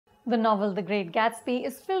The novel The Great Gatsby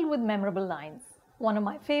is filled with memorable lines. One of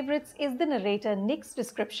my favorites is the narrator Nick's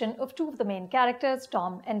description of two of the main characters,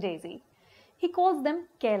 Tom and Daisy. He calls them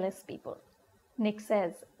careless people. Nick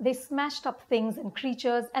says they smashed up things and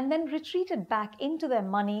creatures and then retreated back into their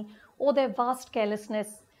money or their vast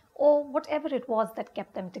carelessness or whatever it was that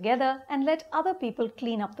kept them together and let other people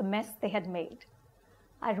clean up the mess they had made.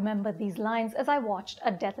 I remember these lines as I watched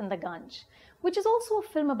A Death in the Gunj, which is also a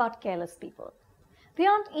film about careless people. They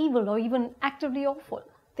aren't evil or even actively awful,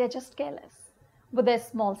 they're just careless. But their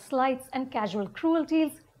small slights and casual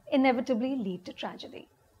cruelties inevitably lead to tragedy.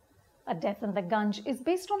 A Death in the Gunj is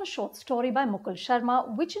based on a short story by Mukul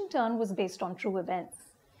Sharma, which in turn was based on true events.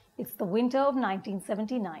 It's the winter of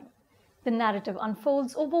 1979. The narrative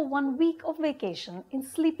unfolds over 1 week of vacation in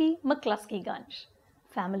sleepy McCluskey Gunj.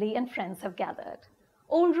 Family and friends have gathered.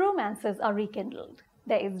 Old romances are rekindled.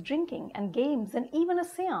 There is drinking and games and even a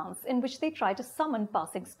séance in which they try to summon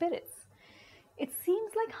passing spirits. It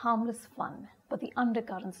seems like harmless fun, but the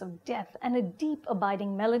undercurrents of death and a deep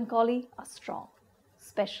abiding melancholy are strong,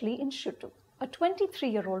 especially in Shutu, a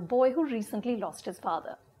 23-year-old boy who recently lost his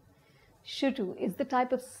father. Shutu is the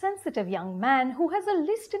type of sensitive young man who has a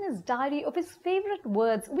list in his diary of his favorite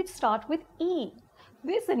words which start with E.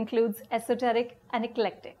 This includes esoteric and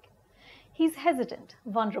eclectic. He's hesitant,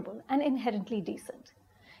 vulnerable, and inherently decent.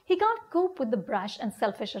 He can't cope with the brash and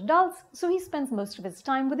selfish adults, so he spends most of his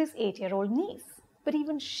time with his 8-year-old niece. But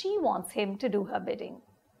even she wants him to do her bidding.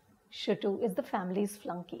 Shutu is the family's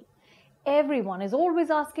flunky. Everyone is always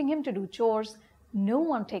asking him to do chores. No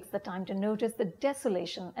one takes the time to notice the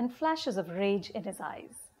desolation and flashes of rage in his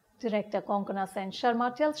eyes. Director Konkona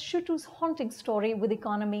Sharma tells Shutu's haunting story with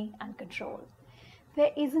economy and control.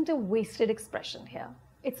 There isn't a wasted expression here.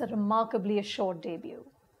 It's a remarkably assured debut.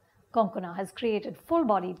 Konkona has created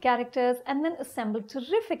full-bodied characters and then assembled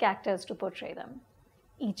terrific actors to portray them.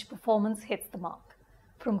 Each performance hits the mark.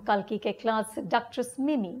 From Kalki Koechlин's seductress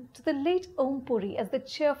Mimi to the late Puri as the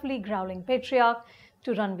cheerfully growling patriarch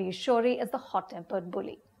to Ranvir's Shorey as the hot-tempered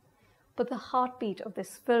bully. But the heartbeat of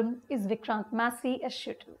this film is Vikrant Massey as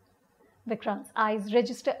Shutu. Vikrant's eyes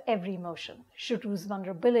register every emotion, Shutu's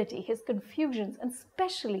vulnerability, his confusions, and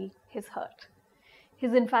especially his hurt.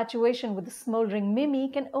 His infatuation with the smoldering Mimi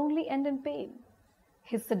can only end in pain.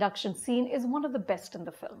 His seduction scene is one of the best in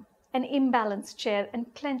the film. An imbalanced chair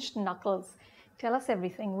and clenched knuckles tell us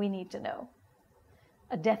everything we need to know.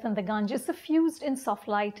 A Death in the Gunj is suffused in soft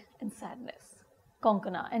light and sadness.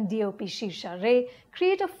 Konkona and DOP Shirsha Ray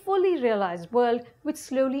create a fully realized world which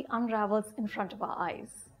slowly unravels in front of our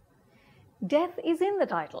eyes. Death is in the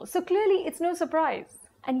title, so clearly it's no surprise.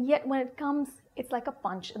 And yet when it comes, it's like a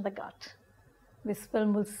punch in the gut. This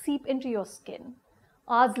film will seep into your skin.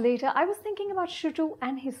 Hours later, I was thinking about Shutu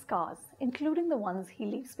and his scars, including the ones he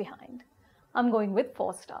leaves behind. I'm going with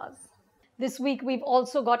 4 stars. This week, we've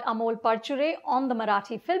also got Amol Parchure on the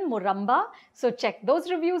Marathi film Muramba, so check those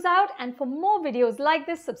reviews out, and for more videos like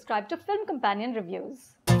this, subscribe to Film Companion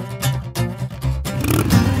Reviews.